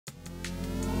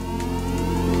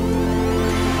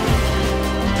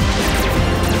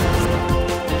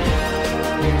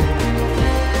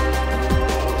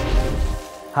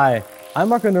Hi, I'm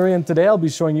Marco Nuri, and today I'll be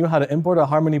showing you how to import a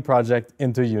Harmony project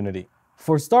into Unity.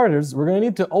 For starters, we're going to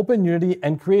need to open Unity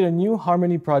and create a new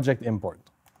Harmony project import.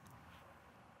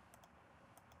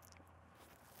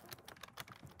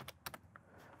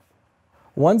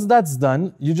 Once that's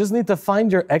done, you just need to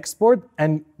find your export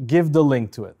and give the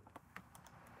link to it.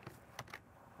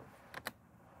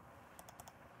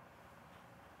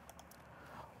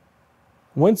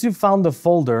 Once you've found the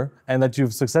folder and that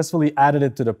you've successfully added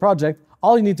it to the project,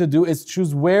 all you need to do is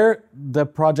choose where the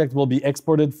project will be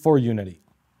exported for Unity.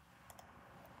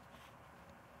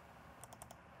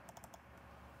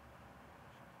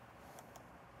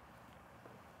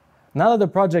 Now that the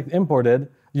project imported,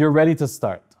 you're ready to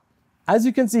start. As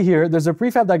you can see here, there's a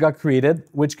prefab that got created,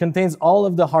 which contains all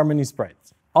of the Harmony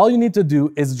sprites. All you need to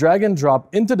do is drag and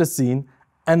drop into the scene,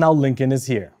 and now Lincoln is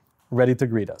here, ready to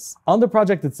greet us. On the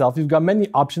project itself, you've got many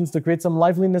options to create some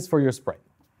liveliness for your sprite.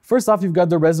 First off, you've got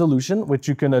the resolution, which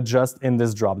you can adjust in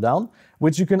this dropdown,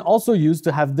 which you can also use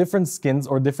to have different skins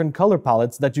or different color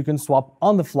palettes that you can swap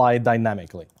on the fly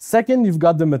dynamically. Second, you've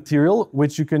got the material,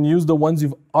 which you can use the ones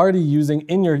you've already using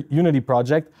in your Unity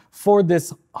project for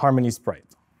this Harmony sprite.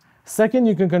 Second,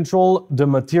 you can control the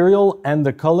material and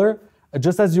the color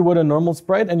just as you would a normal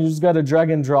sprite, and you just got to drag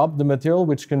and drop the material,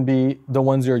 which can be the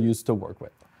ones you're used to work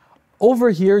with.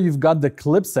 Over here, you've got the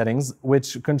clip settings,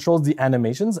 which controls the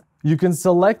animations. You can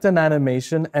select an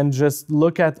animation and just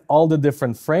look at all the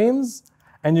different frames,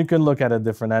 and you can look at a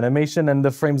different animation and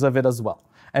the frames of it as well.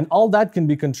 And all that can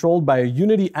be controlled by a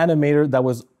Unity animator that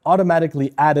was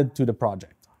automatically added to the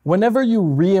project. Whenever you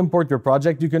re-import your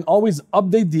project, you can always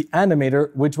update the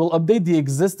animator, which will update the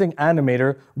existing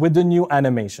animator with the new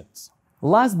animations.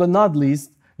 Last but not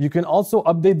least, you can also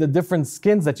update the different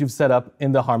skins that you've set up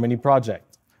in the Harmony project.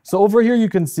 So over here, you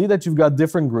can see that you've got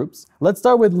different groups. Let's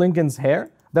start with Lincoln's hair,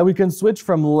 that we can switch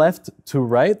from left to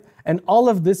right, and all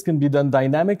of this can be done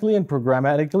dynamically and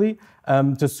programmatically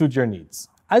to suit your needs.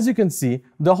 As you can see,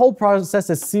 the whole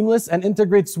process is seamless and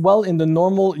integrates well in the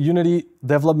normal Unity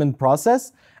development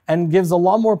process and gives a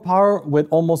lot more power with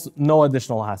almost no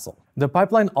additional hassle. The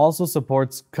pipeline also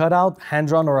supports cutout,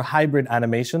 hand-drawn, or hybrid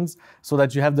animations so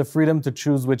that you have the freedom to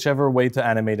choose whichever way to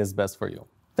animate is best for you.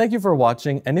 Thank you for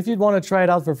watching, and if you'd want to try it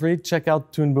out for free, check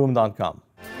out toonboom.com.